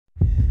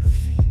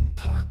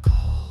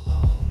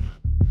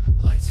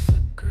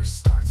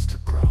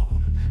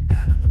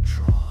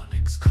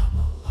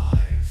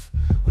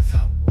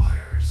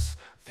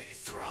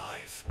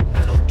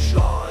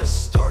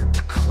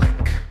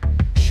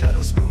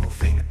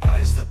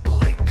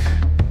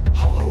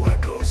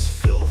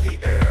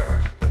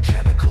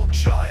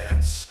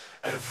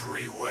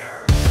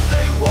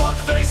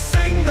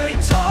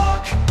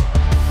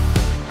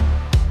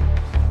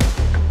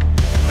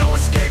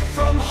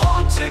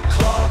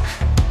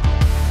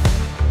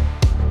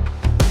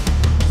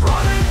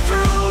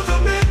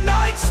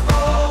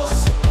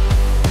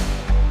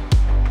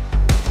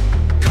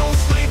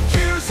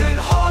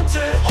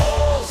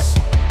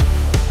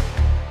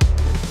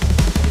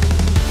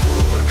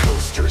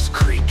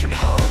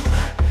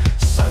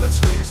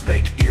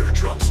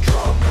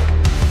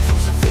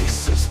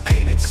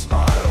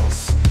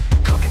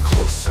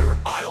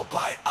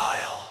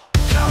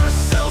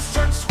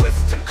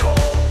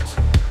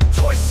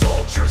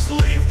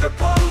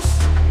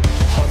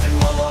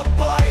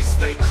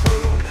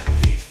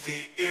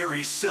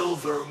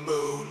silver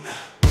moon.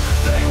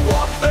 They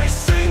walk, they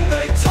sing,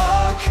 they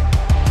talk.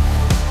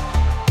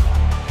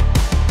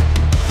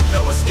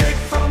 No escape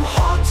from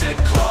haunted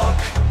clock.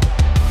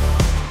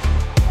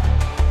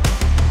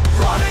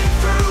 Running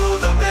through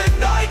the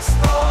midnight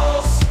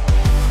sprawls.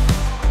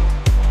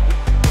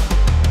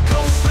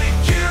 Ghostly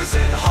gears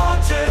in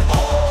haunted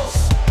halls.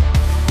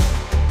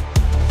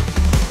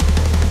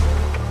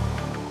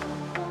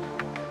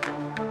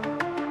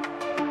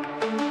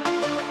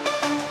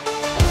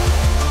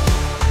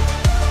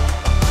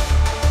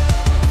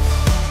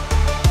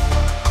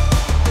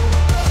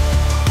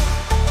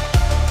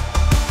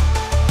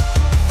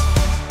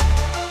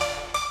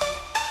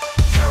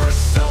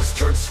 Carousels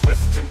turn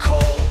swift and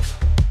cold.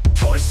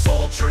 Toy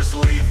soldiers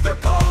leave their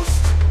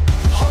post.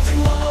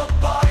 Haunting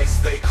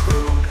lullabies they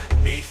croon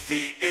neath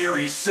the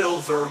eerie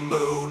silver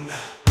moon.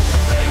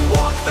 They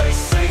walk, they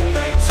sing,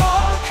 they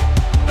talk.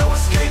 No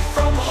escape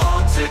from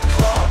haunted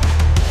clock.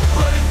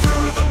 Running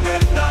through the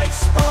midnight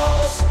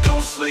sprawls.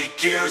 Ghostly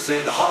gears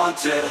in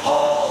haunted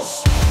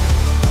halls.